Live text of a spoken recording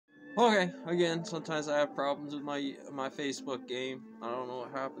Okay, again, sometimes I have problems with my Facebook game. I don't know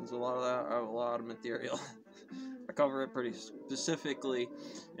what happens. A lot of that, I have a lot of material. I cover it pretty specifically,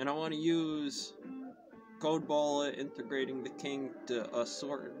 and I want to use Code Bullet integrating the king to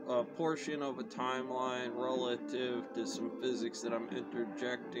a portion of a timeline relative to some physics that I'm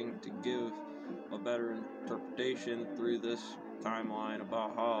interjecting to give a better interpretation through this timeline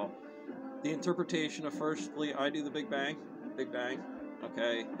about how the interpretation of firstly I do the Big Bang.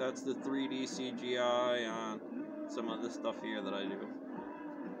 Okay, that's the 3D CGI on some of the stuff here that I do.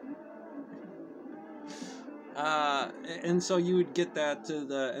 And so you would get that to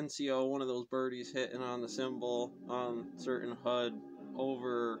the NCO, one of those birdies hitting on the symbol on certain HUD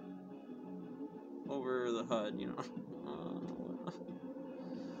over the HUD, you know,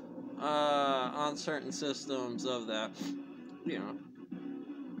 on certain systems of that, you know,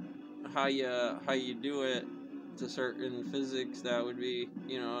 how you do it to certain physics. That would be,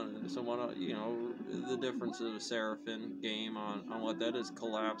 you know, someone, you know, the difference of a Seraphim game on what that is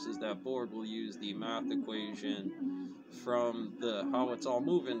collapses that board will use the math equation from the how it's all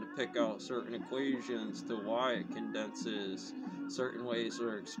moving to pick out certain equations to why it condenses certain ways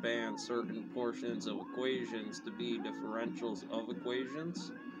or expands certain portions of equations to be differentials of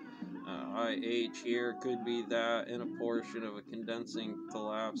equations. IH here could be that in a portion of a condensing,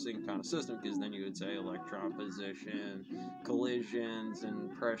 collapsing kind of system, because then you would say electron position, collisions,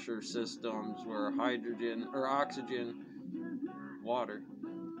 and pressure systems where hydrogen or oxygen, water,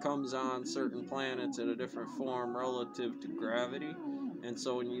 comes on certain planets in a different form relative to gravity. And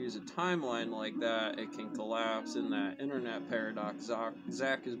so when you use a timeline like that, it can collapse in that internet paradox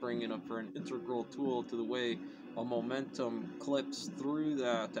Zach is bringing up for an integral tool to the way a momentum clips through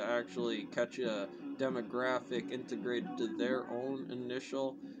that to actually catch a demographic integrated to their own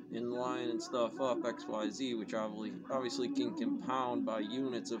initial inline and stuff up XYZ, which obviously can compound by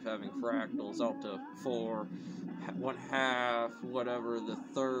units of having fractals out to 4, 1/2, whatever the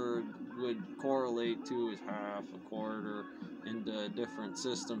third would correlate to is half, a quarter, into different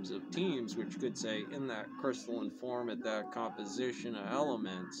systems of teams, which could say in that crystalline form at that composition of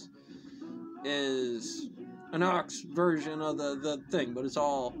elements is an ox version of the thing, but it's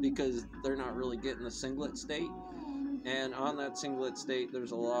all because they're not really getting the singlet state. And on that singlet state,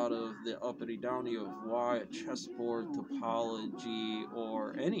 there's a lot of the uppity downy of why a chessboard topology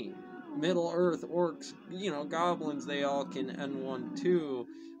or any Middle Earth orcs, you know, goblins, they all can N1-2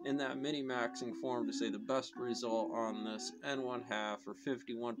 in that mini-maxing form to say the best result on this N1/2 or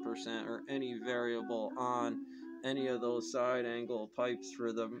 51% or any variable on any of those side angle pipes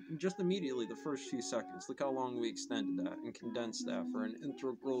for them just immediately the first few seconds. Look how long we extended that and condensed that for an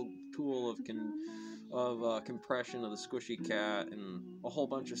integral tool of compression of the Squishy Cat and a whole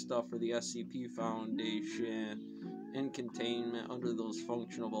bunch of stuff for the SCP Foundation and containment under those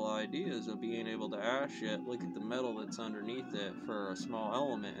functional ideas of being able to ash it, look at the metal that's underneath it for a small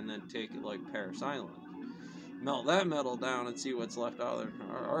element, and then take it like Paris Island. Melt that metal down and see what's left out there.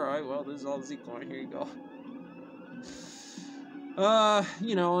 Alright, well, this is all Z-Coin. Here you go.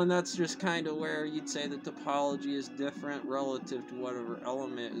 You know, and that's just kind of where you'd say the topology is different relative to whatever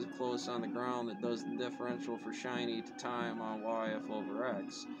element is close on the ground that does the differential for shiny to time on YF over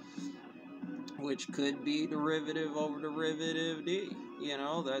X, which could be derivative over derivative D. You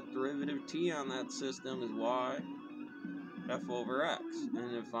know, that derivative T on that system is Y F over X,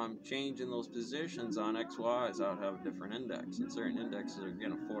 and if I'm changing those positions on XY's, I would have a different index, and certain indexes are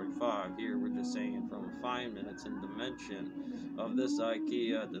getting 45. Here we're just saying from refinement, it's in dimension of this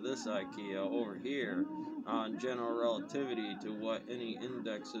IKEA to this IKEA over here on general relativity to what any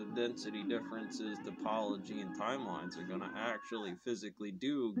index of density differences, topology, and timelines are going to actually physically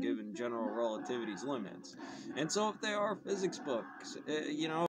do given general relativity's limits. And so if they are physics books, you know,